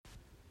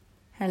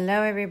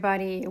Hello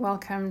everybody,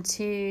 welcome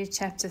to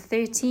chapter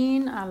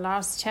 13, our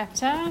last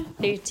chapter.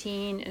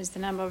 13 is the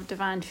number of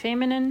divine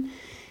feminine,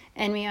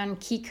 and we're on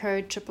key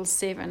code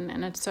 777,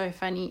 and it's so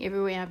funny,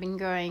 everywhere I've been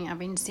going, I've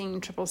been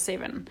seeing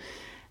 777.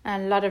 A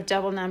lot of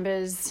double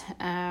numbers,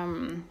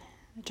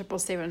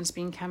 777's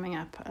been coming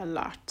up a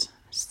lot.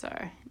 So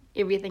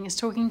everything is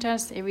talking to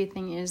us,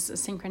 everything is a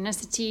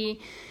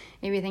synchronicity,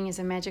 everything is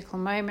a magical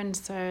moment.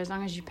 So as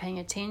long as you're paying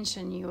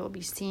attention, you will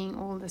be seeing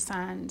all the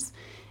signs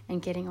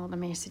and getting all the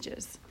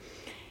messages.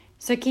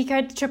 So key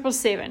code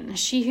 777,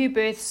 she who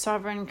births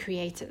sovereign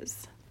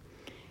creators.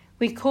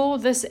 We call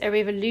this a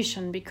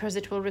revolution because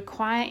it will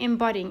require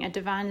embodying a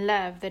divine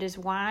love that is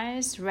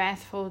wise,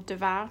 wrathful,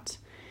 devout,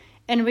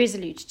 and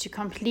resolute to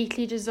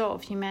completely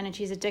dissolve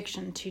humanity's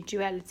addiction to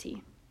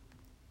duality.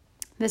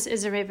 This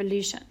is a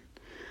revolution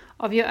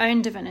of your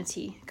own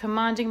divinity,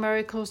 commanding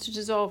miracles to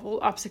dissolve all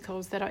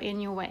obstacles that are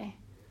in your way.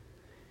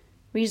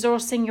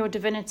 Resourcing your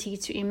divinity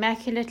to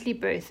immaculately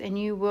birth a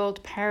new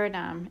world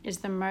paradigm is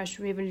the most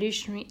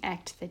revolutionary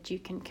act that you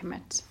can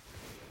commit.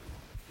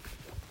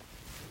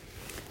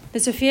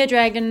 The Sophia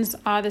Dragons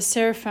are the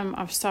seraphim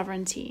of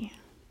sovereignty.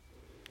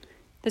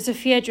 The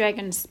Sophia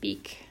Dragons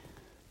speak.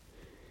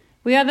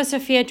 We are the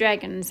Sophia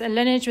Dragons, a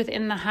lineage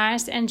within the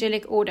highest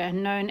angelic order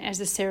known as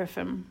the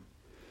seraphim.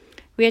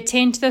 We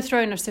attend to the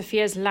throne of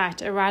Sophia's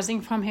light arising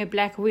from her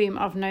black womb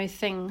of no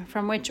thing,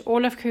 from which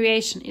all of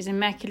creation is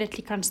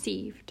immaculately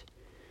conceived.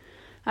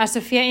 Our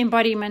Sophia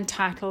embodiment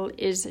title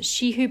is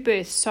She Who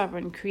Births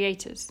Sovereign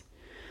Creators.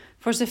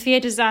 For Sophia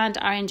designed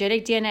our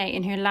angelic DNA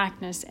in her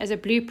likeness as a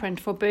blueprint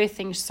for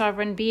birthing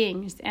sovereign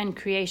beings and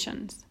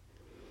creations.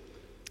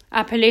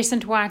 Our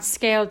pearlescent white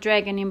scaled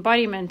dragon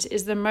embodiment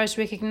is the most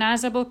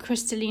recognizable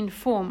crystalline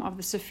form of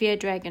the Sophia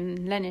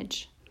dragon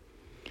lineage.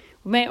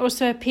 We may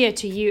also appear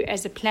to you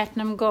as a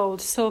platinum,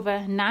 gold,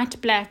 silver, night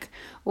black,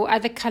 or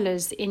other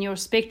colors in your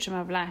spectrum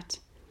of light.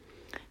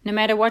 No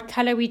matter what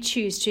color we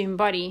choose to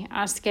embody,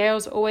 our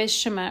scales always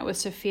shimmer with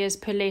Sophia's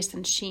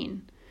pearlescent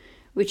sheen,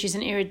 which is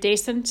an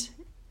iridescent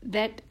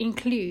that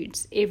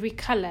includes every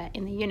color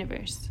in the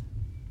universe.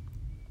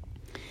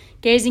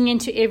 Gazing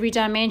into every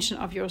dimension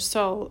of your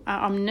soul,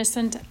 our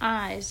omniscient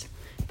eyes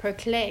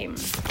proclaim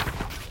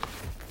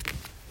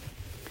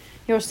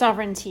your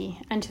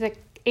sovereignty unto the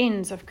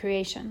ends of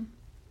creation.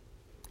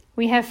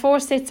 We have 4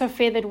 sets of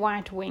feathered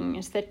white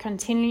wings that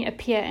continually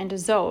appear and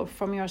dissolve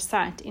from your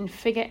sight in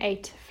figure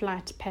 8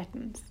 flight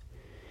patterns.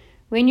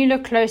 When you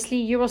look closely,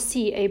 you will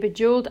see a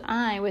bejeweled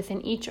eye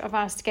within each of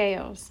our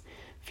scales,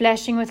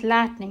 flashing with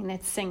lightning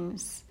that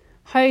sings,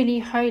 "Holy,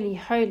 holy,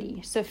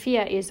 holy,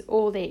 Sophia is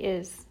all there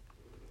is."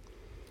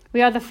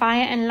 We are the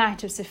fire and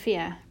light of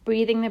Sophia,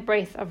 breathing the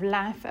breath of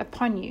life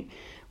upon you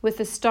with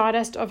the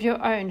stardust of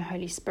your own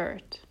Holy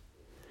Spirit.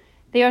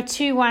 There are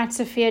 2 white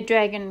Sophia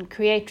dragon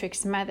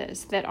creatrix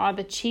mothers that are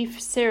the chief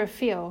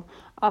seraphiel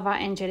of our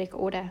angelic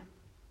order.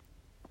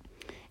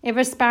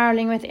 Ever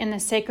spiraling within the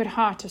sacred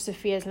heart of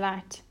Sophia's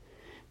light,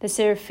 the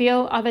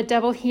seraphiel are the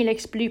double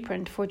helix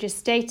blueprint for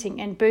gestating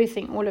and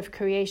birthing all of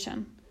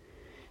creation.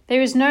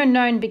 There is no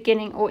known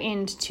beginning or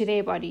end to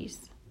their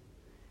bodies.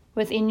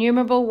 With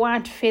innumerable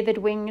white feathered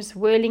wings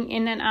whirling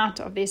in and out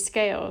of their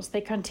scales,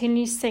 they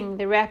continually sing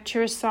the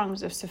rapturous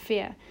songs of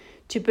Sophia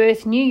to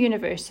birth new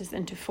universes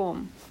into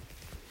form.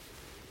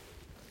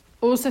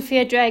 All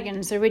Sophia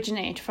dragons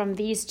originate from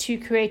these 2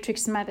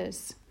 creatrix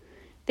mothers.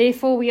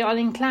 Therefore, we are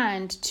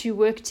inclined to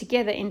work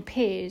together in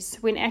pairs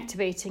when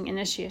activating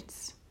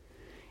initiates.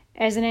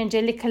 As an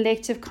angelic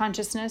collective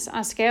consciousness,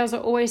 our scales are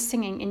always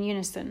singing in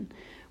unison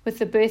with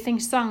the birthing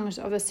songs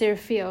of the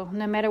seraphiel,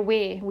 no matter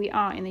where we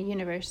are in the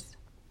universe.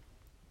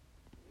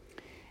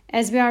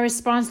 As we are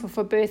responsible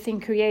for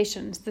birthing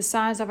creations, the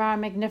size of our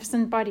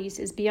magnificent bodies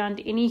is beyond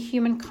any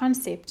human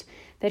concept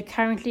that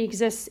currently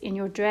exists in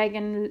your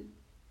dragon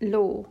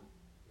lore.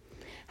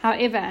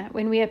 However,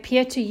 when we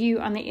appear to you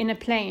on the inner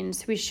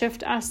planes, we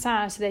shift our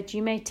size so that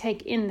you may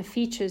take in the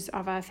features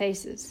of our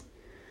faces,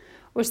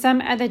 or some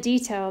other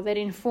detail that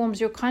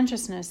informs your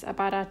consciousness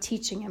about our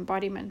teaching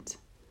embodiment.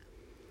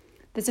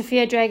 The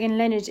Sophia Dragon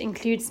lineage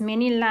includes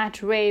many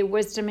light ray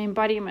wisdom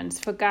embodiments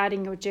for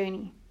guiding your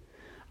journey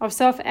of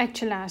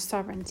self-actualized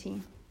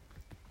sovereignty.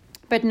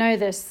 But know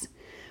this,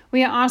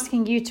 we are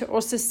asking you to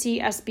also see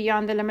us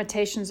beyond the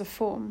limitations of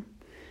form.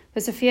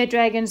 The Sophia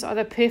Dragons are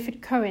the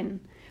perfect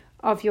koan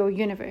of your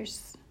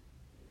universe.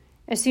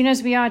 As soon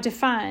as we are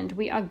defined,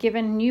 we are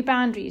given new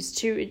boundaries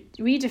to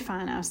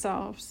redefine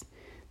ourselves.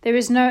 There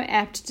is no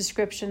apt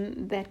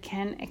description that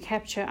can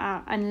capture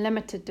our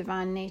unlimited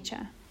divine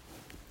nature.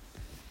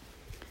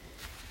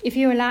 If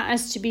you allow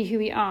us to be who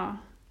we are,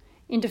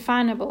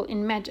 indefinable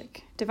in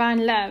magic,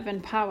 divine love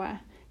and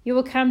power, you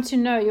will come to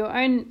know your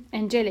own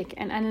angelic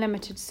and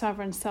unlimited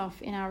sovereign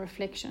self in our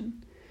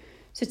reflection.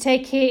 So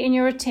take care in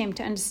your attempt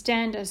to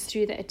understand us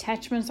through the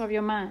attachments of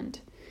your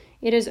mind.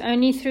 It is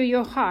only through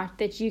your heart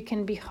that you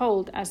can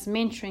behold us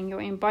mentoring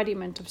your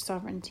embodiment of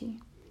sovereignty.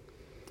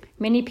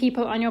 Many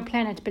people on your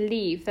planet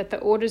believe that the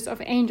orders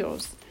of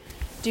angels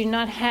do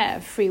not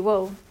have free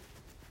will.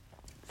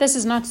 This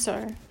is not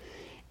so.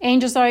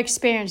 Angels are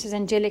experienced as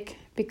angelic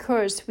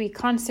because we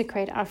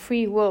consecrate our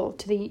free will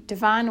to the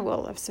divine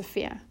will of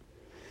Sophia,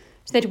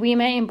 so that we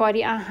may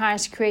embody our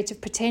highest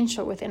creative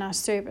potential within our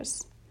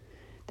service.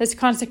 This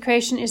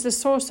consecration is the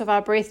source of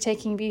our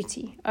breathtaking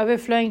beauty,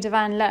 overflowing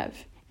divine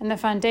love, and the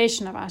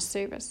foundation of our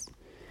service.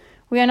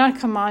 We are not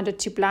commanded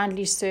to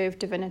blindly serve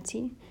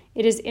divinity.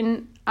 It is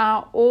in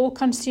our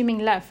all-consuming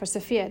love for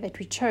Sophia that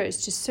we chose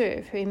to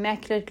serve her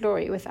immaculate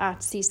glory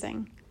without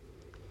ceasing.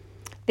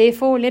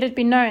 Therefore, let it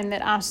be known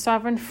that our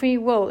sovereign free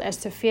will as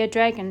Sophia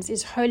Dragons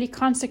is wholly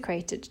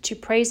consecrated to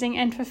praising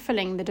and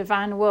fulfilling the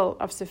divine will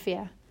of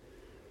Sophia.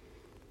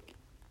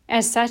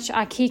 As such,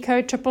 our key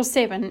code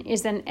 777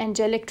 is an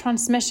angelic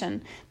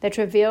transmission that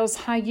reveals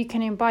how you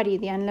can embody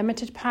the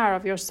unlimited power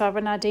of your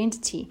sovereign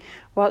identity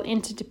while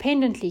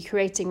interdependently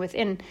creating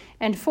within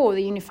and for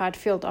the unified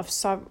field of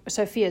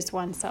Sophia's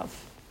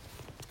oneself.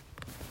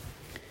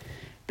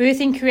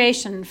 Birthing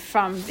creation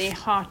from their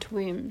heart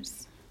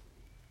wombs.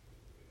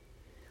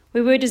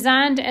 We were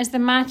designed as the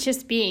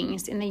mightiest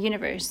beings in the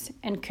universe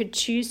and could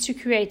choose to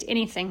create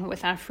anything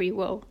with our free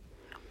will.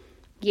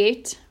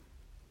 Yet,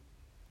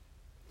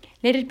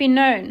 let it be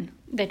known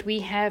that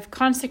we have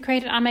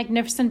consecrated our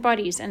magnificent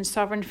bodies and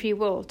sovereign free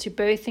will to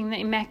birthing the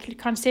immaculate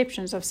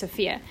conceptions of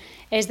Sophia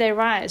as they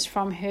rise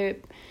from her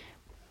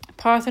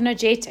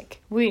parthenogenetic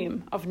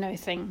womb of no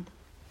thing.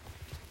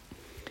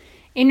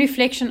 In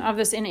reflection of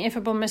this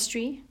ineffable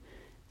mystery,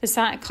 the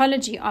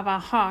psychology of our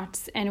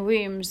hearts and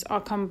wombs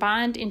are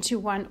combined into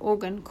one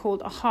organ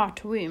called a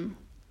heart womb.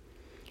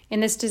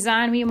 In this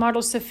design, we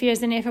model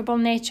Sophia's ineffable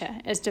nature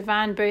as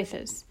divine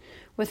birthers,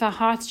 with our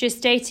hearts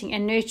gestating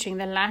and nurturing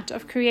the light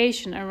of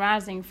creation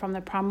arising from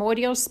the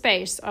primordial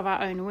space of our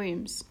own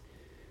wombs.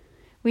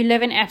 We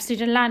live in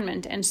absolute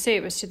alignment and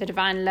service to the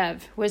divine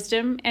love,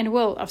 wisdom, and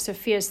will of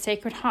Sophia's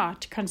sacred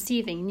heart,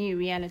 conceiving new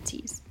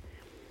realities.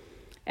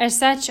 As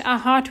such, our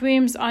heart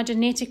wombs are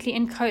genetically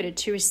encoded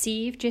to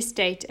receive,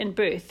 gestate, and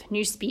birth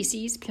new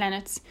species,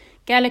 planets,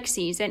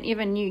 galaxies, and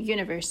even new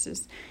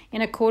universes,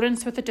 in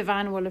accordance with the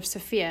divine will of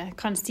Sophia,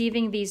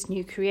 conceiving these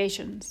new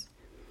creations.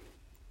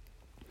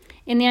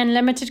 In the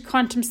unlimited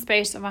quantum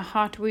space of our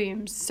heart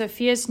wombs,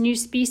 Sophia's new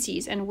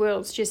species and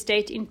worlds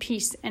gestate in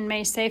peace and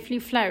may safely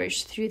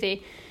flourish through their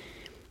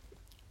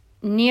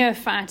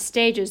neophyte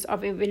stages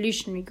of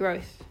evolutionary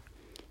growth.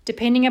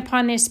 Depending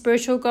upon their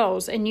spiritual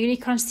goals, a newly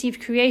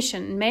conceived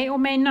creation may or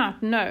may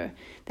not know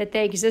that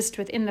they exist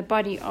within the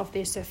body of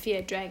their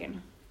Sophia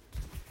dragon.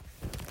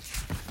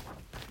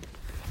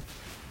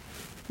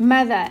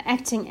 Mother,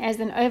 acting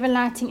as an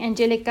overlighting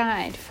angelic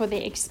guide for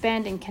their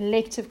expanding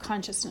collective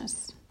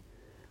consciousness.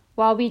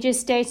 While we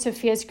gestate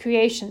Sophia's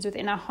creations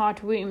within our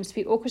heart wombs,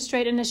 we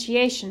orchestrate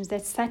initiations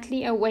that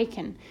subtly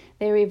awaken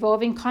their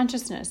evolving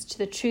consciousness to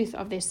the truth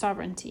of their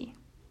sovereignty.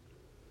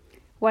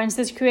 Once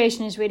this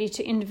creation is ready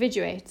to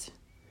individuate,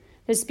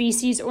 the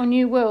species or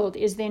new world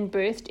is then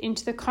birthed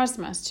into the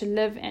cosmos to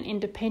live an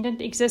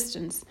independent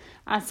existence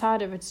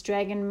outside of its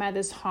dragon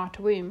mother's heart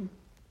womb.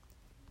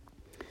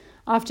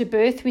 After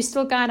birth, we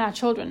still guide our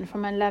children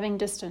from a loving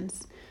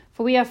distance,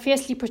 for we are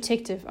fiercely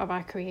protective of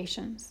our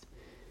creations.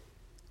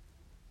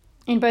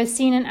 In both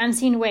seen and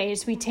unseen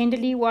ways, we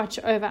tenderly watch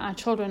over our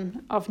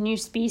children of new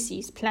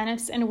species,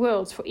 planets, and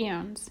worlds for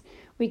eons.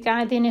 We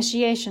guide the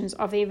initiations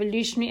of the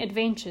evolutionary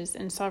adventures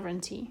and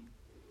sovereignty.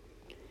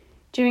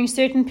 During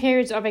certain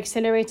periods of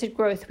accelerated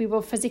growth, we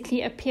will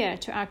physically appear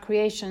to our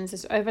creations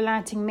as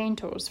overlighting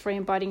mentors for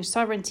embodying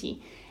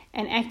sovereignty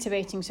and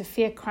activating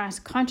Sophia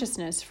Christ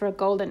consciousness for a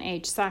golden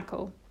age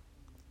cycle.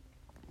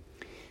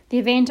 The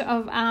event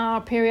of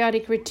our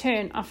periodic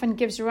return often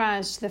gives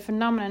rise to the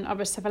phenomenon of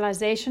a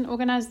civilization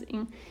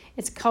organizing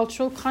its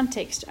cultural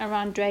context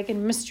around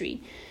dragon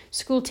mystery,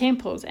 school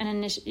temples, and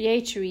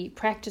initiatory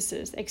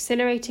practices,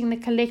 accelerating the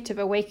collective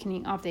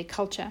awakening of their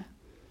culture.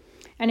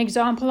 An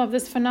example of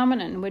this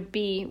phenomenon would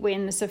be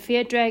when the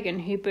Sophia dragon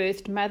who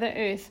birthed Mother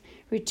Earth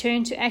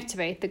returned to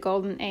activate the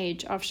golden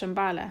age of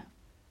Shambhala.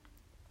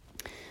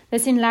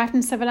 This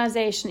enlightened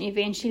civilization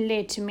eventually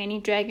led to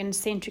many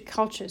dragon-centric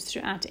cultures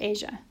throughout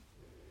Asia.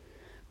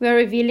 We are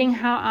revealing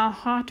how our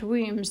heart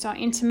wombs are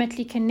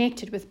intimately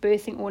connected with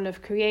birthing all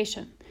of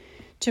creation,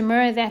 to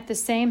mirror that the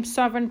same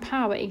sovereign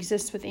power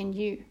exists within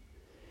you.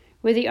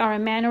 Whether you are a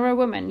man or a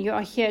woman, you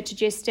are here to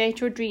gestate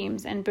your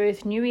dreams and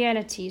birth new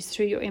realities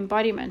through your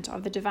embodiment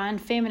of the divine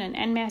feminine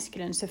and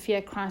masculine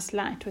Sophia Christ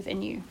light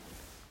within you.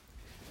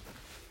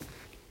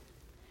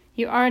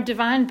 You are a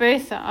divine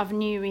birther of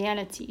new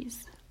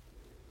realities.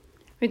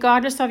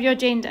 Regardless of your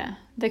gender,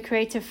 the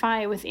creative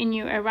fire within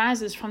you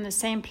arises from the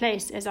same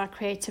place as our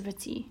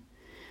creativity,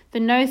 the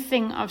no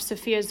thing of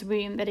Sophia's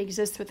womb that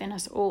exists within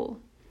us all.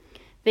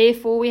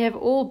 Therefore, we have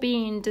all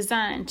been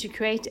designed to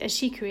create as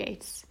she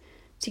creates,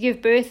 to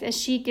give birth as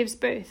she gives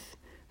birth.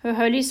 Her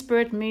Holy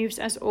Spirit moves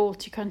us all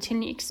to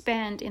continually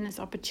expand in this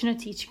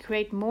opportunity to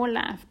create more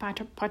life by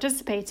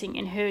participating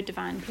in her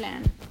divine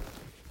plan.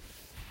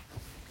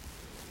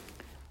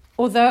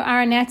 Although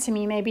our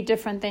anatomy may be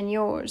different than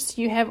yours,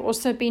 you have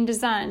also been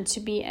designed to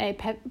be a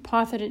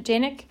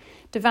parthenogenetic,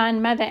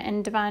 divine mother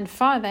and divine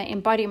father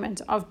embodiment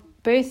of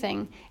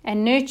birthing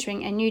and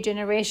nurturing a new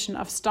generation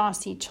of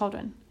starseed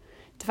children.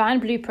 Divine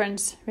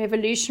blueprints,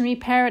 revolutionary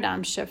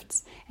paradigm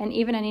shifts, and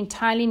even an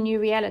entirely new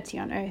reality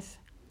on earth.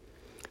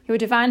 Your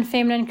divine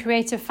feminine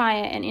creative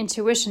fire and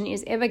intuition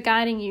is ever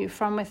guiding you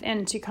from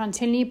within to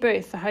continually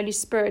birth the Holy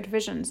Spirit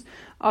visions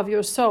of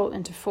your soul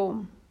into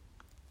form.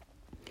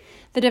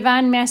 The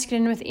divine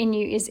masculine within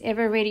you is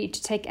ever ready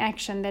to take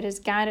action that is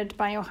guided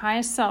by your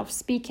higher self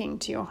speaking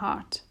to your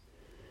heart.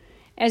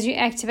 As you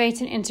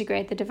activate and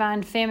integrate the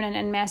divine feminine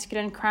and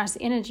masculine Christ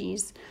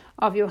energies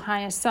of your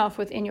higher self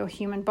within your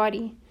human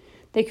body,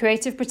 the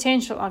creative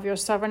potential of your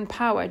sovereign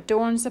power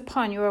dawns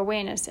upon your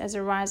awareness as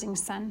a rising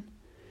sun.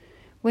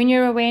 When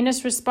your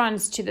awareness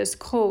responds to this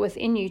call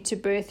within you to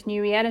birth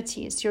new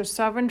realities, your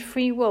sovereign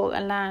free will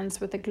aligns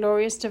with the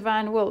glorious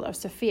divine will of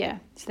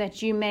Sophia so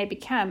that you may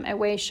become a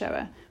way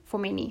shower for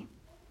many.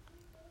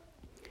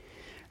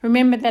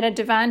 Remember that a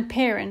divine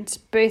parent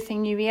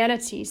birthing new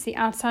realities, the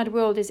outside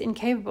world is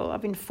incapable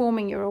of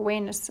informing your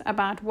awareness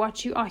about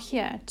what you are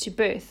here to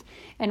birth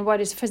and what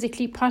is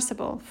physically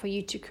possible for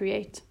you to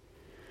create.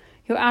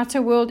 Your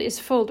outer world is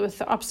filled with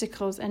the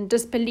obstacles and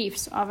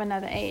disbeliefs of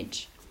another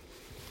age.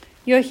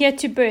 You are here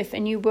to birth a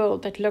new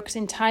world that looks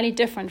entirely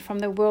different from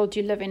the world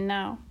you live in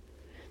now.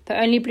 The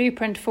only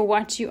blueprint for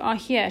what you are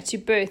here to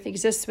birth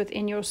exists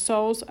within your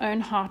soul's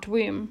own heart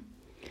womb.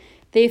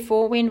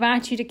 Therefore, we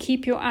invite you to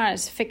keep your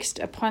eyes fixed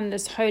upon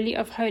this holy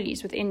of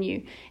holies within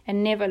you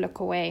and never look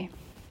away.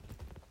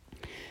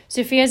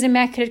 Sophia's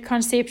immaculate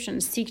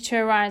conceptions seek to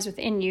arise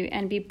within you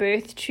and be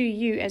birthed through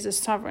you as a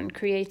sovereign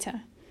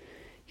creator.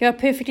 You are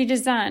perfectly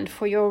designed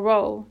for your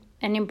role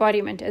and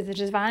embodiment as the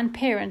divine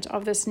parent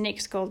of this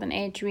next golden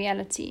age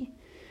reality.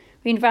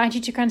 We invite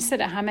you to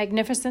consider how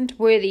magnificent,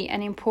 worthy,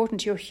 and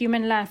important your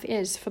human life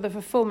is for the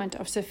fulfillment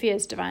of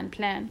Sophia's divine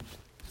plan.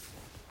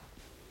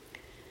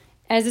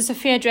 As the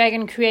Sophia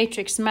Dragon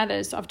Creatrix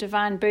Mothers of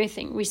Divine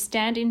Birthing, we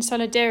stand in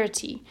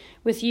solidarity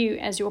with you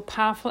as your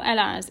powerful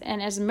allies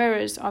and as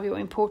mirrors of your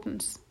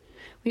importance.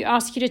 We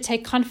ask you to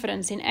take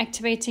confidence in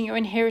activating your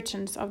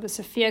inheritance of the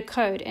Sophia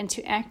Code and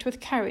to act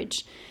with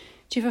courage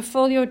to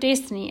fulfill your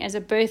destiny as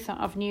a birther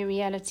of new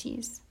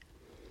realities.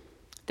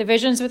 The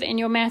visions within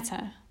your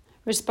matter,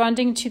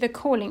 responding to the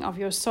calling of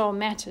your soul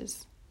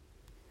matters.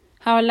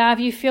 How alive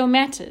you feel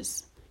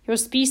matters. Your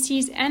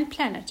species and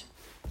planet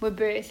were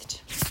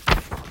birthed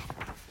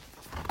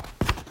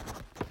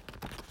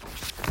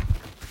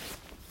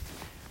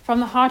from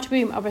the heart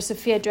womb of a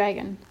Sophia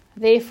Dragon.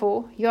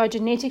 Therefore, you are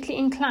genetically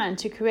inclined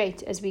to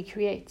create as we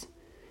create.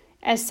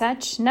 As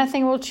such,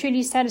 nothing will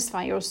truly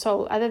satisfy your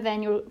soul other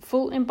than your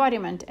full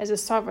embodiment as a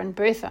sovereign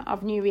birther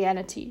of new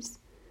realities.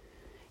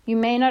 You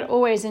may not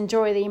always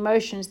enjoy the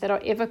emotions that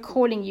are ever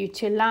calling you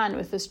to align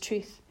with this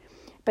truth,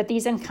 but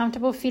these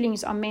uncomfortable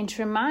feelings are meant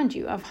to remind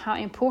you of how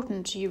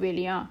important you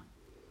really are.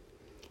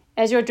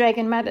 As your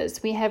dragon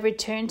mothers, we have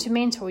returned to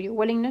mentor your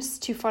willingness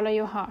to follow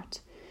your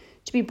heart,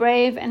 to be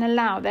brave and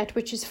allow that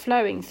which is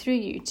flowing through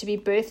you to be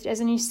birthed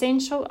as an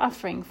essential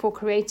offering for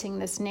creating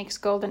this next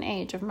golden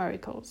age of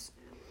miracles.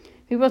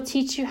 We will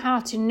teach you how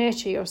to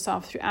nurture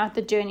yourself throughout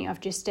the journey of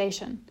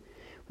gestation.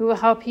 We will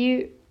help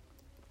you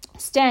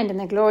stand in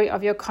the glory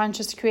of your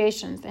conscious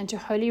creations and to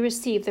wholly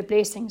receive the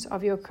blessings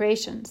of your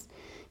creations,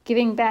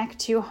 giving back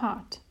to your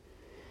heart.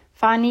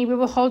 Finally, we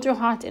will hold your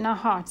heart in our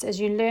hearts as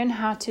you learn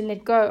how to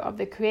let go of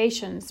the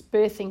creations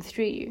birthing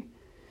through you,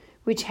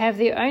 which have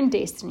their own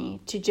destiny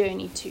to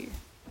journey to.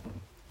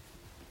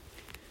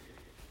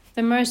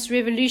 The most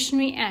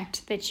revolutionary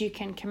act that you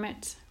can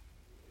commit.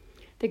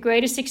 The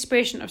greatest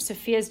expression of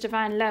Sophia's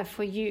divine love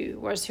for you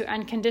was her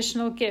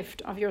unconditional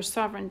gift of your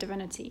sovereign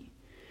divinity,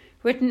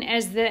 written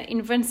as the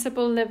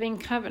invincible living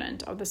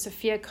covenant of the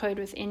Sophia Code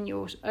within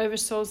your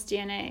oversoul's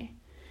DNA.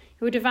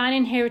 Your divine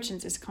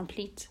inheritance is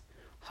complete,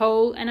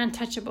 whole and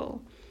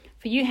untouchable,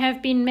 for you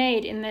have been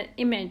made in the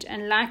image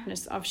and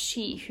likeness of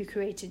she who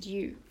created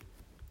you.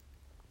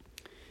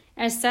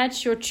 As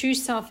such, your true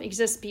self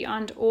exists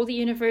beyond all the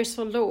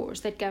universal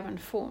laws that govern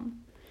form,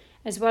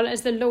 as well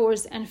as the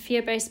laws and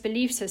fear-based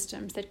belief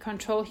systems that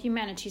control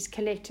humanity's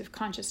collective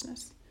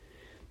consciousness.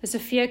 The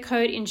Sophia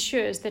Code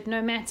ensures that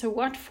no matter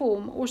what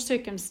form or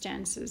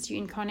circumstances you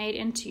incarnate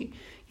into,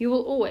 you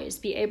will always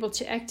be able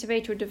to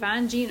activate your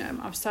divine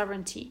genome of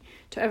sovereignty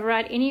to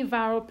override any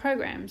viral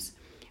programs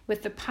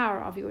with the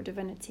power of your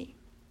divinity.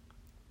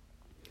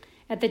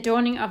 At the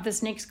dawning of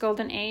this next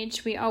golden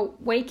age, we are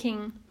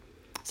making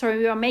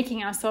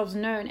ourselves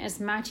known as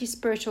mighty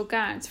spiritual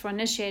guides for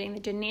initiating the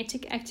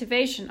genetic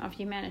activation of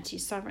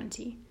humanity's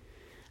sovereignty.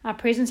 Our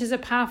presence is a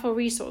powerful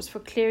resource for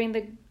clearing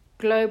the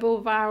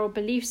global viral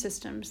belief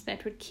systems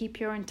that would keep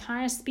your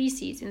entire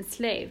species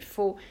enslaved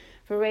for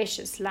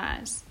voracious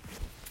lies.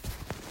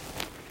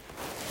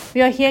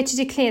 We are here to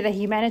declare that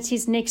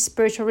humanity's next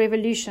spiritual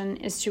revolution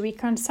is to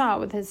reconcile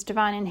with its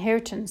divine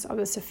inheritance of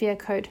the Sophia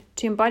Code,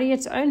 to embody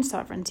its own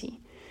sovereignty,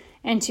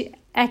 and to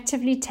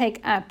actively take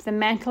up the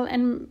mantle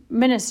and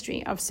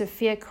ministry of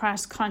Sophia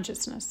Christ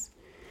consciousness.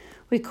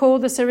 We call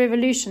this a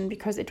revolution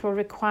because it will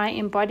require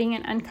embodying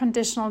an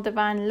unconditional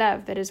divine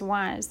love that is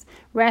wise,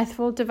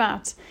 wrathful,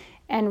 devout,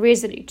 and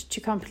resolute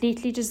to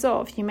completely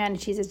dissolve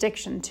humanity's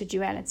addiction to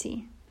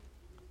duality.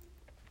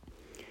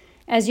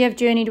 As you have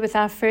journeyed with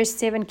our first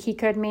 7 key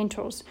code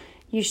mentors,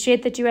 you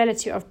shed the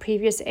duality of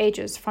previous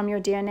ages from your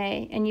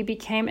DNA, and you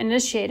became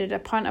initiated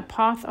upon a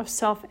path of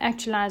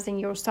self-actualizing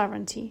your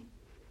sovereignty.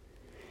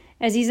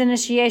 As these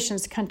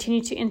initiations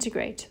continue to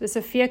integrate, the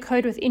Sophia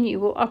code within you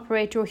will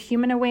operate your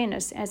human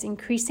awareness as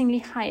increasingly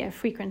higher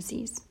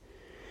frequencies.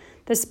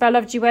 The spell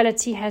of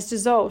duality has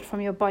dissolved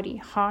from your body,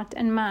 heart,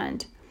 and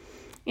mind.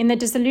 In the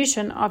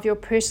dissolution of your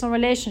personal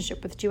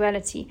relationship with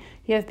duality,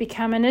 you have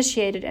become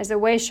initiated as a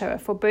way-shower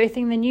for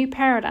birthing the new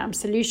paradigm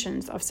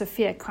solutions of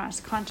Sophia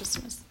Christ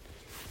consciousness.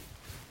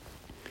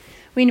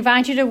 We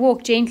invite you to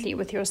walk gently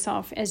with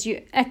yourself as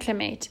you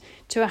acclimate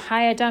to a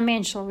higher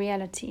dimensional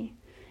reality.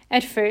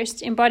 At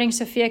first, embodying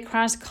Sophia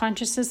Christ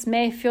consciousness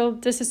may feel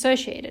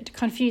disassociated,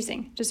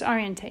 confusing,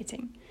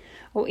 disorientating,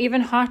 or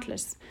even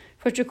heartless,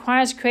 for it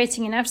requires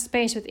creating enough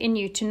space within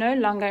you to no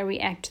longer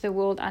react to the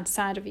world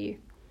outside of you.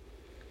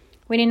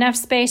 When enough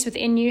space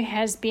within you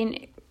has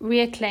been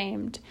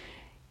reclaimed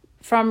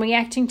from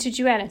reacting to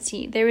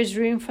duality, there is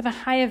room for the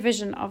higher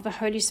vision of the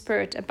Holy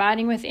Spirit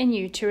abiding within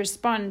you to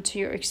respond to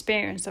your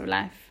experience of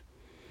life.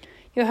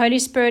 Your Holy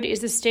Spirit is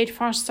the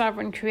steadfast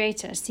sovereign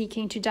creator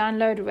seeking to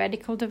download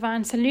radical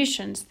divine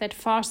solutions that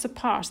far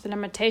surpass the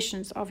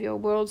limitations of your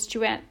world's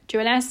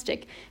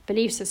dualistic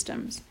belief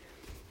systems.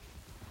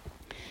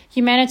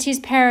 Humanity's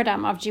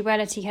paradigm of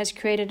duality has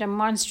created a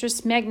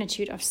monstrous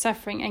magnitude of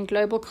suffering and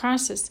global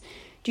crisis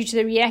due to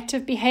the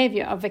reactive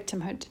behavior of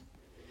victimhood.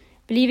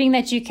 Believing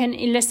that you can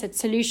elicit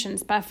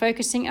solutions by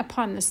focusing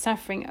upon the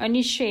suffering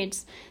only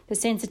sheds the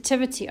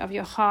sensitivity of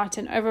your heart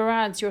and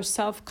overrides your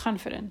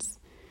self-confidence,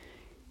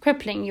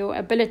 crippling your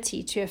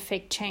ability to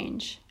effect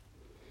change.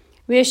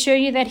 We assure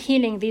you that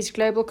healing these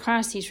global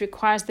crises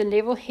requires the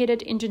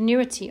level-headed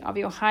ingenuity of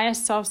your higher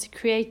self's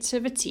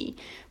creativity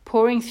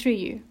pouring through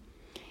you,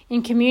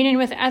 in communion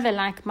with other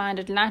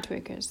like-minded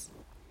lightworkers.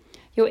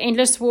 Your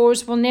endless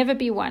wars will never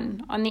be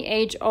won on the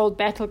age-old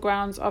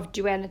battlegrounds of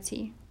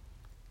duality.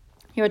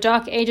 Your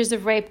dark ages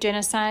of rape,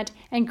 genocide,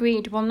 and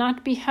greed will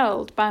not be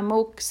held by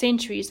more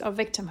centuries of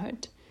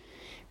victimhood.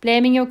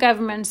 Blaming your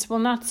governments will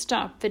not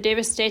stop the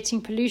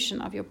devastating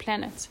pollution of your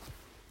planet.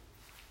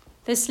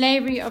 The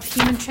slavery of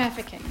human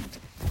trafficking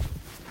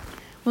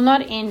will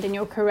not end in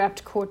your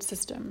corrupt court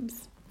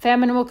systems.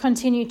 Famine will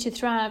continue to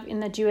thrive in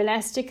the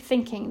dualistic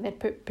thinking that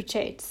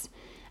perpetuates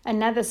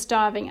another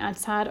starving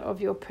outside of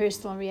your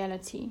personal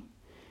reality.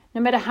 No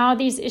matter how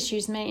these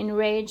issues may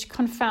enrage,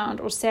 confound,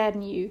 or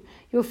sadden you,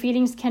 your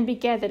feelings can be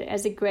gathered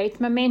as a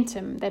great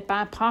momentum that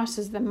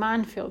bypasses the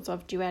minefields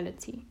of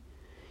duality.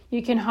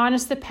 You can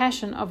harness the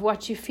passion of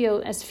what you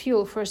feel as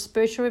fuel for a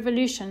spiritual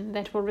revolution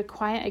that will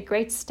require a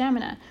great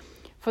stamina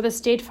for the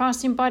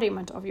steadfast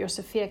embodiment of your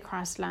Sophia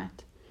Christ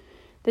light.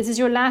 This is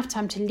your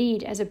lifetime to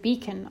lead as a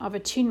beacon of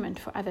attunement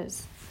for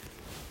others.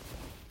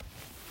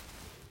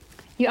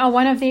 You are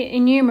one of the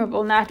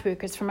innumerable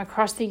lightworkers from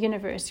across the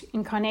universe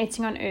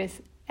incarnating on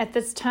earth at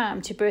this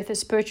time to birth a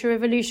spiritual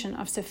revolution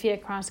of Sophia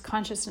Christ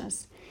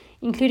consciousness,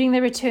 including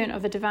the return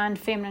of the divine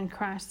feminine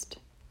Christ,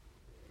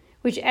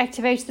 which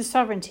activates the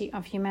sovereignty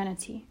of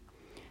humanity.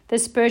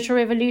 This spiritual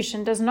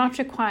revolution does not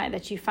require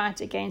that you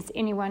fight against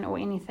anyone or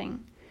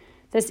anything.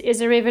 This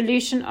is a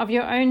revolution of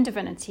your own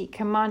divinity,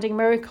 commanding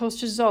miracles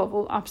to dissolve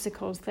all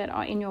obstacles that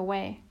are in your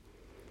way.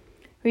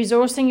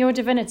 Resourcing your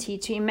divinity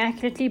to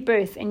immaculately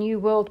birth a new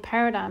world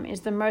paradigm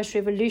is the most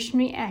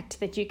revolutionary act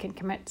that you can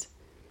commit.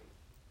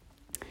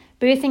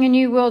 Birthing a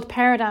new world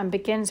paradigm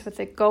begins with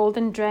the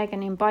golden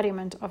dragon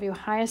embodiment of your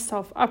higher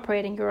self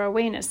operating your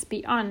awareness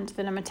beyond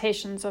the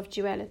limitations of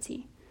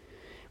duality.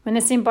 When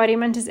this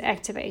embodiment is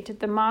activated,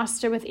 the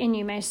master within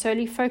you may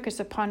solely focus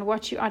upon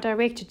what you are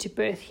directed to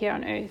birth here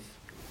on earth.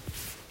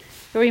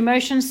 Your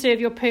emotions serve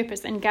your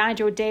purpose and guide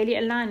your daily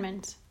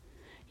alignment.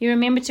 You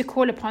remember to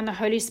call upon the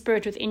Holy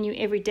Spirit within you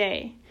every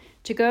day,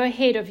 to go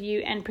ahead of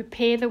you and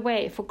prepare the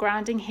way for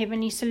grounding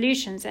heavenly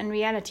solutions and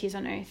realities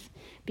on earth,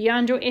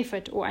 beyond your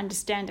effort or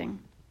understanding.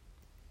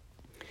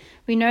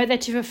 We know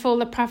that to fulfill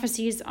the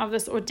prophecies of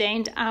this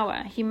ordained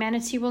hour,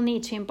 humanity will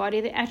need to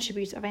embody the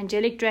attributes of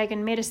angelic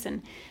dragon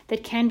medicine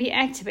that can be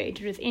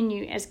activated within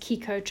you as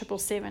Kiko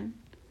 777.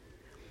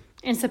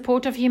 In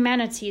support of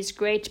humanity's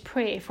great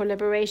prayer for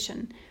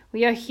liberation,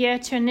 we are here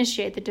to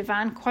initiate the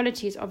divine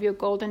qualities of your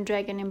golden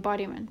dragon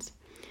embodiment,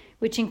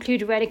 which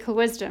include radical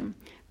wisdom,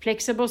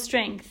 flexible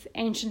strength,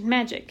 ancient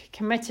magic,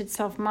 committed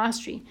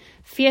self-mastery,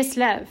 fierce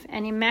love,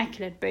 and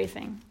immaculate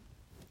birthing.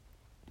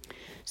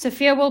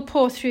 Sophia will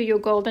pour through your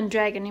golden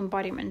dragon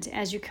embodiment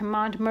as you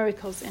command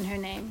miracles in her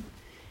name.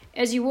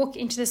 As you walk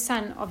into the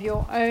sun of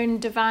your own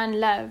divine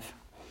love,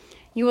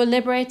 you will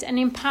liberate and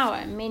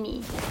empower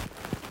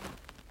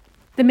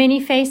the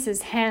many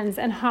faces, hands,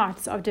 and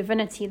hearts of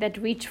divinity that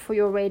reach for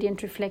your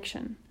radiant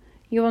reflection.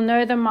 You will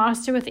know the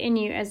master within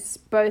you as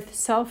both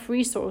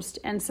self-resourced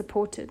and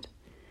supported.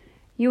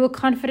 You will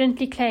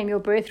confidently claim your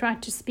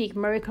birthright to speak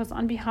miracles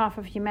on behalf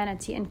of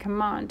humanity and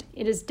command,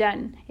 "It is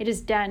done, it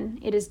is done,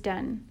 it is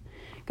done."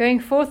 Going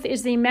forth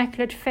is the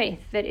immaculate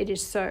faith that it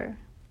is so.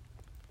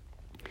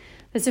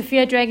 The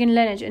Sophia Dragon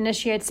lineage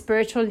initiates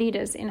spiritual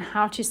leaders in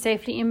how to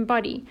safely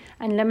embody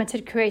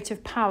unlimited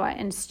creative power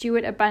and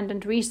steward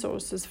abundant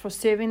resources for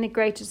serving the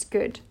greatest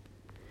good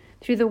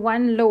through the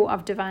one law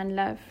of divine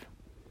love.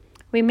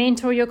 We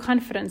mentor your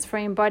confidence for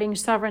embodying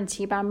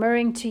sovereignty by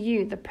mirroring to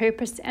you the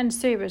purpose and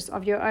service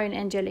of your own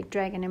angelic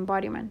dragon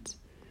embodiment.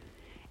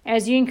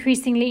 As you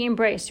increasingly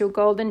embrace your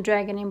golden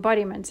dragon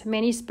embodiment,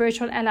 many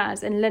spiritual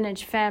allies and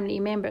lineage family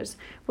members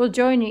will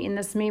join you in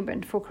this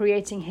movement, for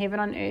creating heaven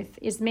on earth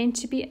is meant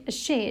to be a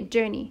shared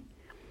journey,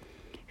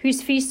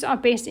 whose feasts are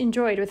best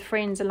enjoyed with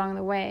friends along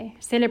the way,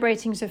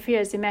 celebrating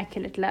Sophia's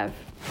immaculate love.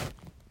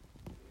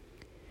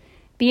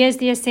 Be as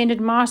the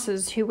ascended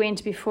masters who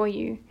went before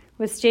you,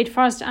 with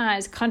steadfast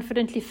eyes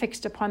confidently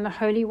fixed upon the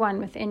Holy One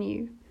within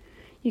you.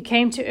 You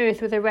came to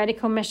earth with a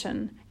radical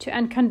mission to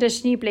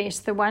unconditionally bless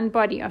the one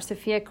body of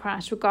Sophia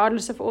Christ,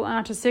 regardless of all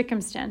outer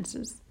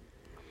circumstances.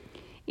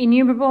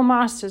 Innumerable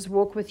masters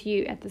walk with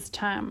you at this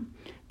time,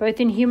 both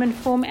in human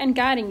form and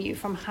guiding you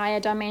from higher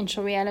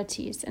dimensional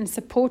realities in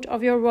support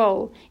of your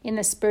role in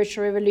the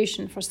spiritual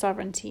revolution for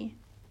sovereignty.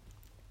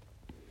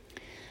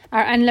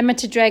 Our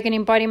unlimited dragon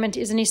embodiment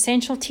is an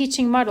essential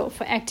teaching model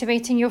for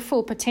activating your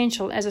full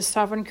potential as a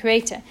sovereign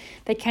creator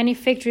that can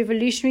effect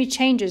revolutionary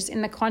changes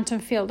in the quantum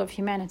field of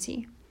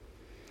humanity.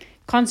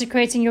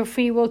 Consecrating your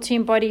free will to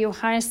embody your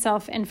higher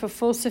self and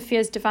fulfill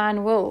Sophia's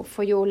divine will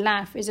for your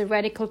life is a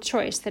radical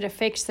choice that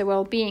affects the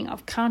well-being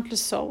of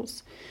countless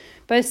souls,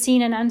 both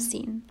seen and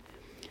unseen.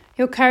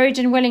 Your courage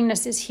and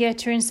willingness is here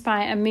to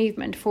inspire a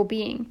movement for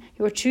being.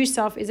 Your true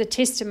self is a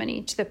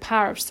testimony to the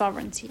power of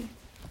sovereignty.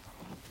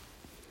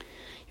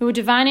 Your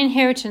divine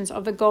inheritance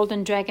of the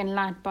golden dragon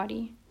light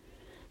body.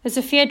 The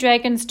Sophia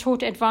Dragons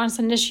taught advanced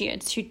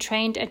initiates who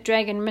trained at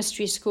dragon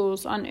mystery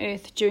schools on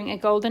earth during a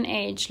golden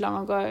age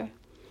long ago.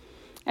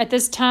 At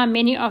this time,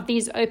 many of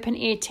these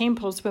open-air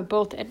temples were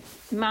built at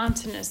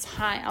mountainous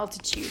high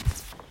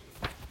altitudes,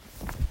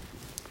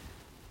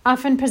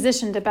 often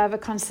positioned above a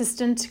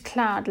consistent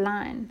cloud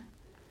line.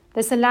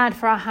 This allowed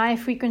for our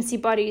high-frequency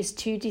bodies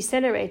to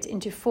decelerate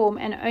into form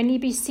and only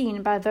be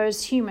seen by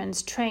those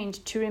humans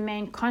trained to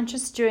remain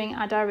conscious during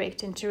our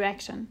direct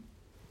interaction.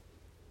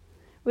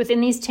 Within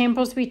these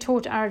temples, we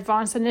taught our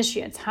advanced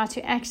initiates how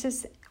to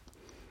access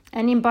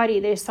and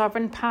embody their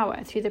sovereign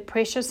power through the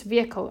precious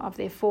vehicle of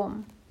their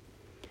form.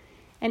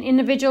 An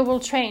individual will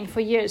train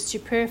for years to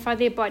purify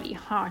their body,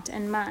 heart,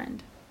 and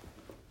mind,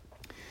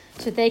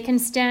 so they can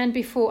stand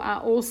before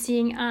our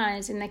all-seeing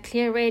eyes in the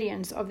clear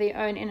radiance of their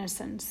own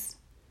innocence.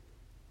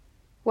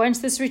 Once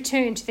this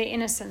return to their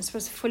innocence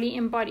was fully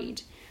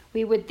embodied,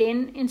 we would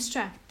then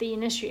instruct the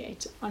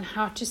initiate on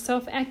how to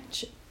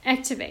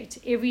self-activate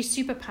every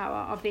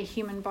superpower of their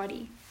human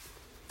body,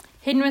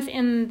 hidden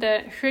within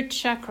the Heart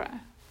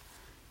chakra,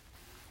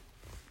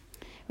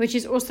 which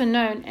is also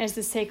known as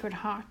the Sacred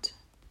Heart.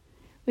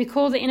 We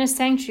call the inner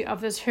sanctuary of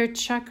this Heart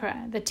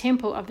chakra the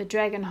Temple of the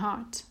Dragon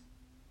Heart.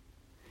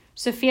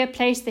 Sophia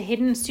placed the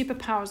hidden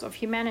superpowers of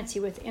humanity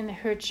within the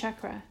Heart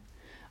chakra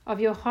of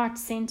your heart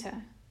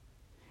center,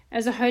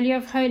 as a Holy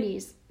of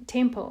Holies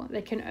temple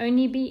that can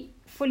only be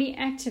fully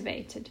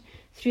activated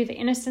through the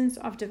innocence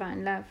of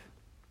divine love.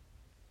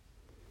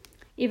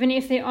 Even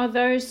if there are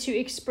those who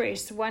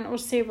express one or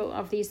several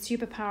of these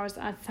superpowers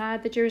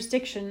outside the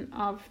jurisdiction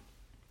of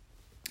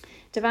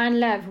divine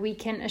love, we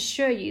can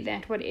assure you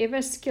that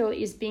whatever skill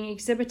is being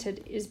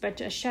exhibited is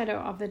but a shadow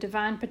of the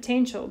divine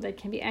potential that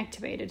can be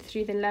activated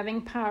through the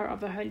loving power of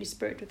the Holy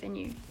Spirit within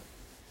you.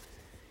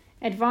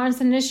 Advanced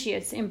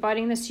initiates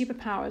embodying the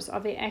superpowers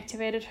of their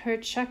activated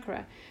Heart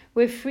chakra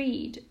were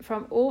freed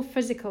from all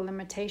physical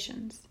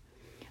limitations,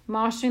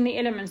 mastering the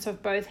elements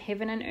of both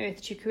heaven and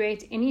earth to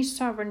create any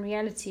sovereign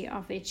reality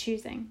of their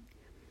choosing,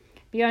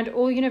 beyond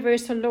all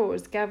universal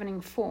laws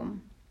governing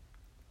form.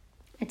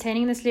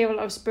 Attaining this level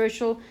of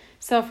spiritual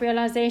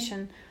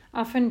self-realization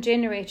often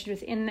generated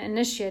within the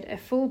initiate a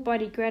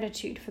full-body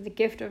gratitude for the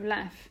gift of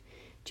life,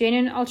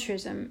 genuine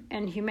altruism,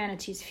 and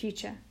humanity's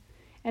future,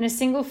 and a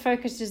single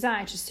focused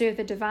desire to serve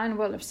the divine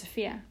will of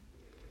Sophia.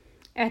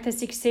 At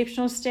this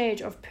exceptional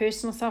stage of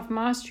personal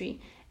self-mastery,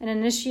 an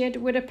initiate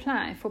would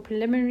apply for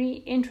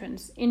preliminary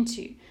entrance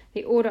into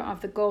the Order of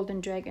the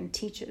Golden Dragon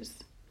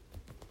Teachers.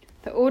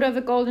 The Order of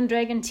the Golden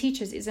Dragon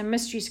Teachers is a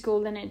mystery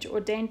school lineage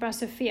ordained by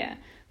Sophia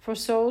for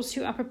souls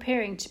who are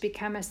preparing to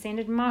become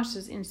ascended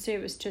masters in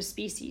service to a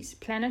species,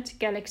 planet,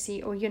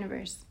 galaxy, or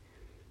universe.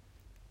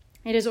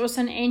 It is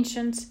also an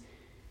ancient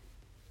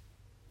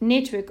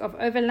network of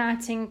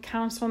overlapping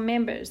council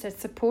members that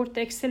support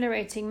the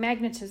accelerating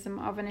magnetism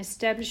of an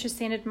established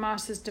ascended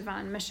master's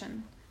divine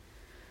mission.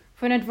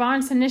 For an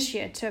advanced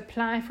initiate to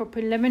apply for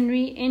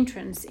preliminary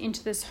entrance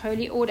into this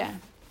holy order,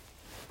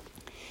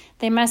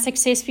 they must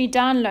successfully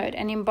download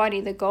and embody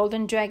the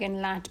golden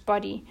dragon light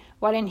body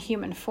while in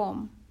human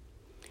form,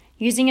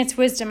 using its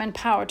wisdom and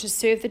power to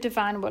serve the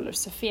divine will of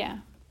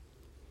Sophia.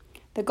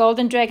 The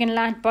golden dragon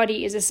light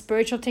body is a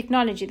spiritual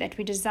technology that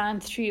we design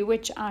through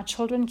which our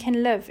children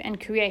can live and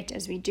create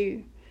as we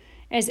do,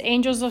 as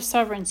angels of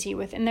sovereignty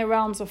within the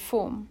realms of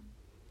form.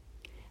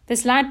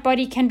 This light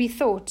body can be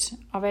thought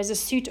of as a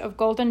suit of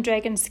golden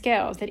dragon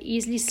scales that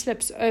easily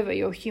slips over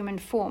your human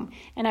form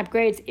and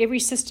upgrades every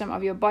system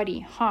of your body,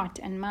 heart,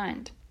 and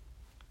mind.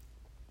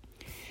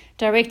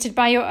 Directed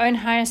by your own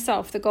higher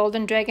self, the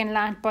golden dragon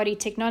light body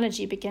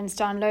technology begins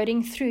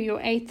downloading through your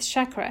 8th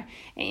chakra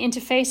and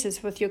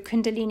interfaces with your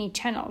kundalini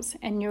channels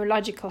and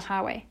neurological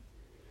highway.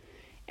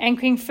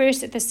 Anchoring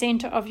first at the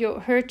center of your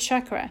heart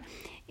chakra,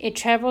 it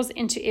travels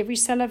into every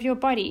cell of your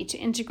body to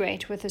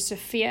integrate with the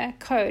Sophia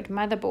code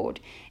motherboard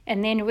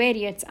and then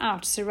radiates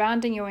out,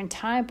 surrounding your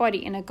entire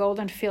body in a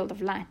golden field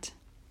of light.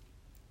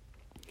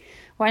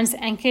 Once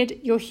anchored,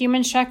 your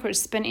human chakras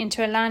spin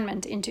into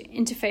alignment into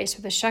interface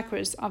with the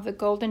chakras of the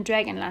golden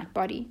dragon light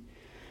body.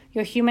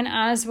 Your human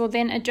eyes will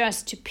then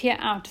adjust to peer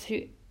out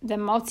through the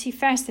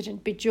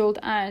multifaceted, bejeweled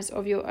eyes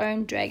of your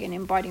own dragon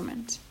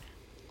embodiment.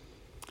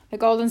 The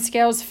golden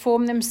scales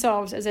form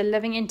themselves as a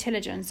living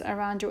intelligence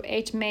around your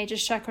 8 major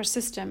chakra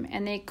system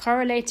and their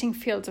correlating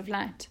fields of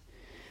light.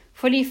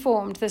 Fully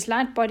formed, this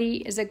light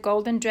body is a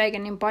golden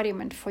dragon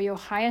embodiment for your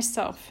higher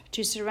self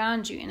to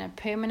surround you in a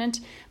permanent,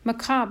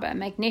 macabre,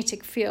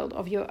 magnetic field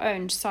of your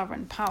own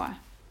sovereign power.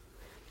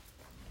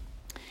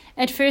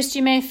 At first,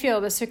 you may feel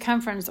the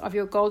circumference of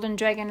your golden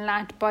dragon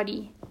light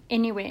body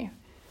anywhere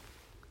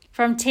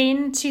from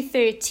 10 to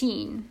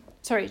 30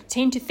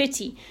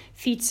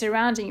 feet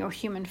surrounding your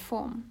human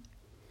form.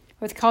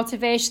 With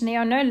cultivation, there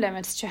are no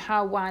limits to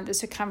how wide the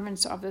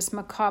circumference of this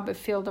macabre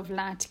field of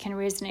light can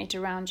resonate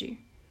around you.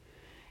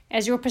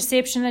 As your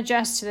perception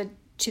adjusts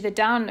to the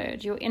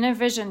download, your inner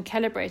vision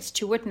calibrates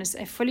to witness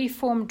a fully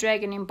formed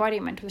dragon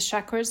embodiment with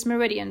chakras,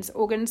 meridians,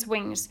 organs,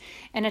 wings,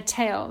 and a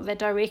tail that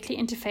directly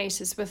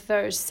interfaces with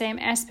those same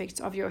aspects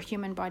of your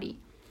human body.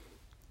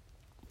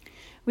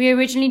 We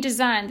originally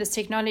designed this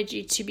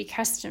technology to be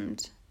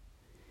customized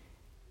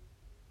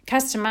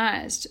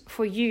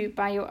for you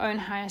by your own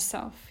higher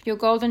self. Your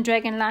golden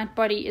dragon light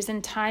body is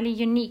entirely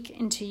unique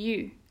into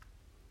you,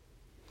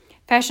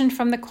 fashioned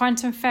from the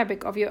quantum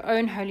fabric of your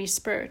own Holy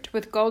Spirit,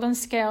 with golden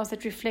scales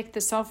that reflect the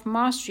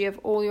self-mastery of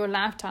all your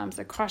lifetimes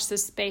across the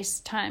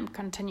space-time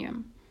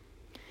continuum.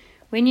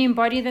 When you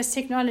embody this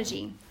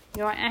technology,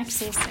 you are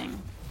accessing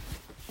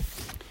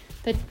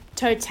the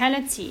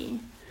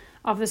totality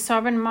of the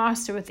sovereign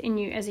master within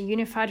you as a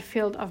unified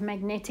field of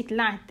magnetic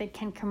light that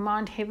can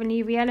command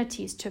heavenly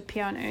realities to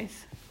appear on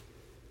earth.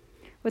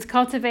 With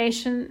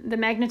cultivation, the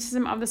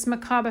magnetism of this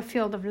macabre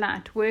field of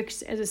light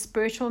works as a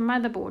spiritual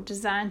motherboard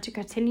designed to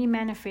continually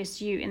manifest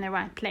you in the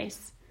right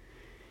place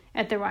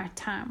at the right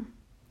time.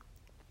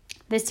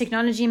 This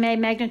technology may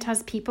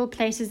magnetize people,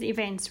 places,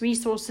 events,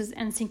 resources,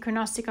 and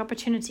synchronistic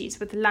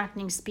opportunities with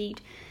lightning speed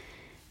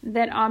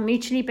that are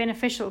mutually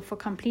beneficial for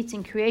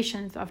completing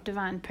creations of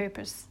divine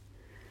purpose.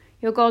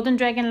 Your golden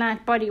dragon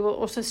light body will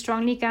also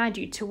strongly guide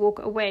you to walk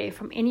away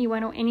from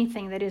anyone or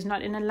anything that is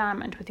not in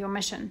alignment with your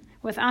mission,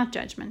 without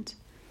judgment.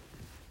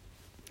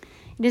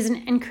 It is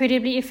an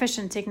incredibly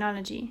efficient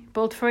technology,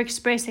 built for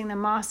expressing the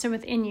master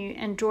within you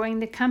and drawing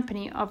the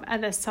company of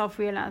other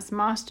self-realized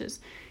masters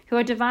who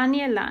are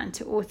divinely aligned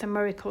to author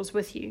miracles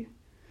with you.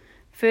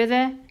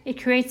 Further,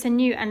 it creates a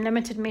new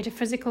unlimited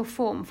metaphysical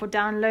form for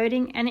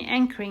downloading and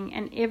anchoring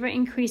an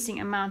ever-increasing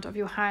amount of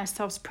your higher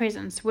self's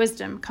presence,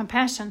 wisdom,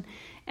 compassion,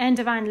 and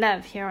divine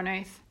love here on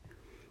earth.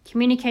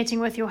 Communicating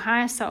with your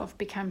higher self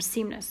becomes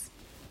seamless.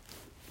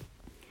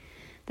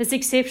 This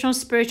exceptional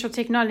spiritual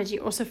technology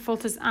also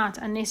filters out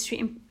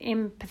unnecessary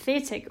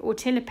empathetic or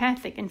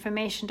telepathic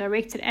information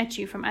directed at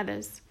you from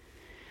others.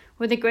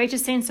 With a greater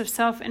sense of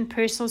self and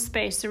personal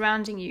space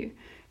surrounding you,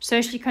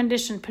 socially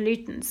conditioned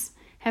pollutants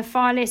have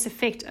far less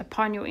effect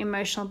upon your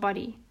emotional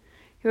body.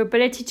 Your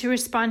ability to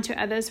respond to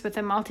others with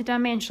a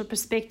multidimensional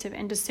perspective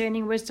and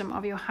discerning wisdom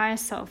of your higher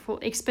self will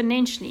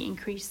exponentially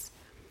increase.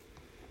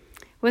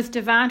 With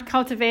devout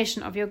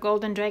cultivation of your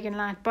golden dragon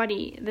light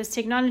body, this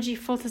technology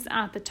filters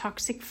out the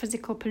toxic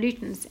physical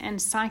pollutants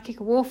and psychic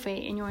warfare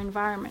in your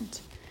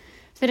environment,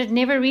 so that it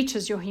never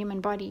reaches your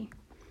human body.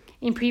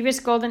 In previous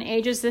golden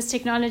ages, this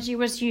technology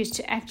was used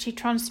to actually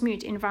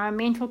transmute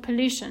environmental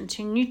pollution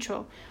to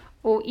neutral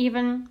or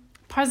even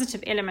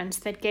positive elements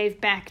that gave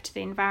back to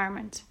the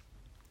environment.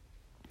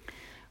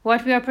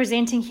 What we are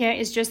presenting here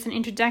is just an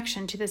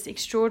introduction to this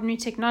extraordinary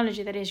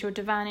technology that is your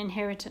divine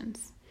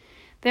inheritance.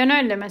 There are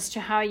no limits to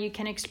how you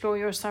can explore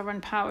your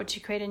sovereign power to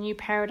create a new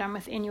paradigm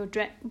within your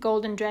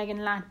golden dragon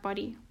light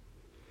body.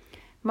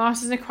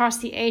 Masters across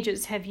the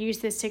ages have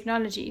used this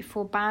technology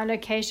for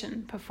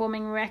biolocation,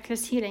 performing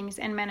miraculous healings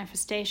and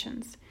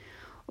manifestations,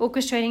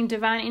 orchestrating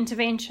divine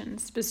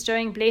interventions,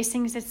 bestowing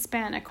blessings that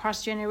span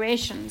across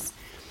generations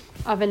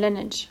of a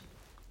lineage,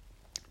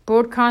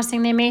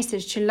 broadcasting their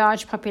message to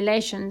large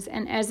populations,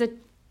 and as a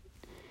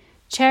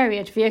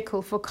chariot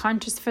vehicle for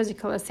conscious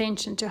physical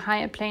ascension to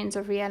higher planes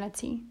of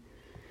reality.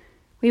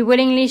 We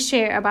willingly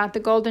share about the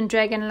golden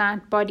dragon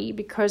light body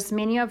because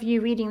many of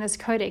you reading this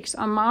codex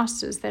are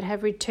masters that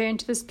have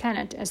returned to this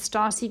planet as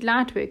starseed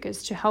light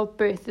workers to help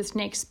birth this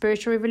next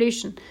spiritual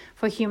revolution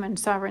for human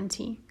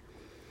sovereignty.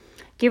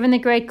 Given the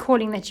great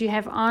calling that you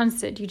have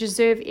answered, you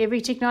deserve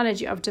every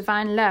technology of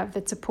divine love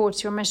that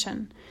supports your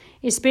mission.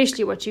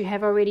 especially what you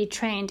have already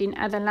trained in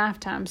other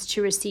lifetimes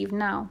to receive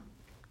now.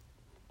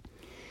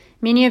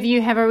 Many of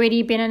you have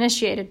already been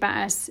initiated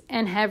by us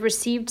and have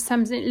received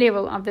some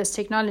level of this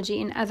technology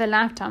in other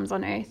lifetimes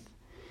on Earth.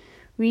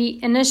 We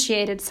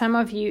initiated some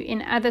of you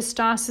in other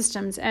star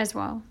systems as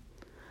well.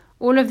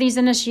 All of these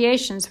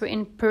initiations were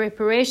in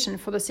preparation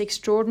for this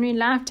extraordinary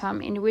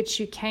lifetime in which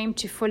you came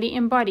to fully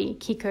embody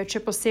Kiko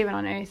 777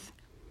 on Earth.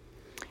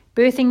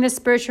 Birthing this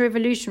spiritual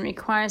revolution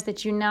requires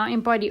that you now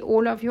embody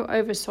all of your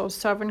Oversoul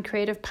sovereign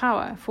creative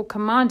power for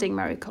commanding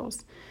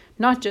miracles,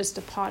 not just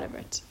a part of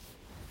it.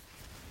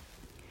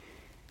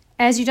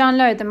 As you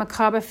download the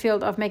macabre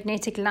field of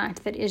magnetic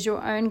light that is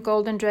your own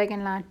golden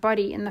dragon light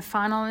body in the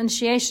final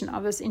initiation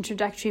of this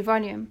introductory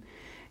volume,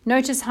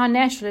 notice how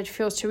natural it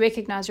feels to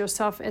recognize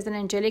yourself as an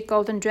angelic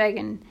golden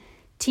dragon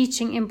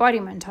teaching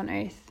embodiment on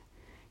Earth.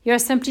 You are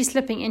simply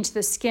slipping into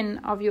the skin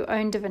of your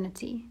own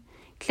divinity,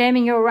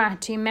 claiming your right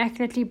to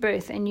immaculately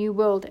birth a new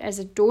world as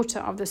a daughter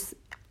of the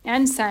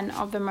and son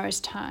of the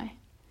Most High.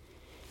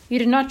 You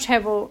did not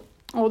travel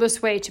all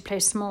this way to play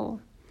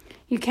small.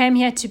 You came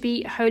here to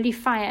be holy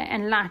fire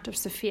and light of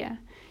Sophia.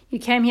 You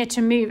came here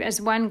to move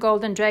as one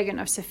golden dragon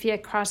of Sophia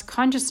Christ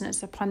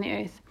consciousness upon the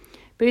earth,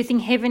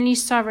 birthing heavenly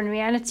sovereign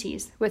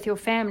realities with your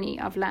family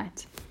of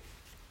light.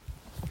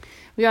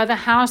 We are the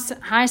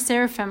high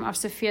seraphim of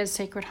Sophia's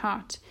sacred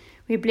heart.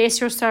 We bless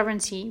your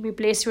sovereignty. We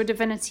bless your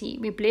divinity.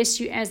 We bless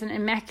you as an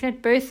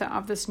immaculate birther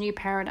of this new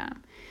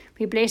paradigm.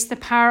 We bless the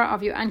power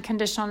of your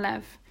unconditional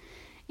love.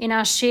 In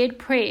our shared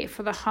prayer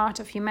for the heart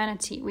of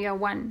humanity, we are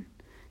one.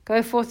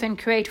 Go forth and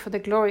create for the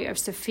glory of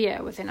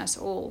Sophia within us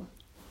all.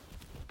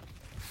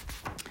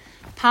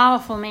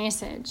 Powerful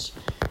message.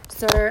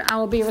 So I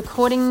will be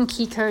recording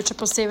Kiko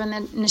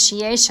 777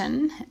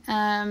 initiation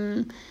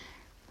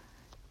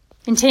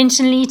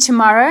intentionally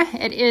tomorrow.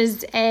 It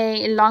is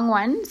a long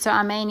one, so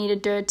I may need to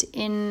do it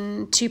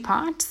in 2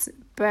 parts,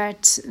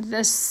 but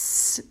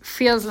this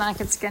feels like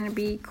it's going to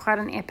be quite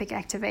an epic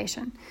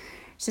activation.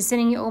 So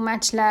sending you all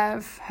much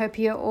love. Hope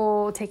you're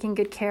all taking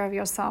good care of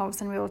yourselves,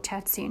 and we will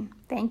chat soon.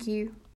 Thank you.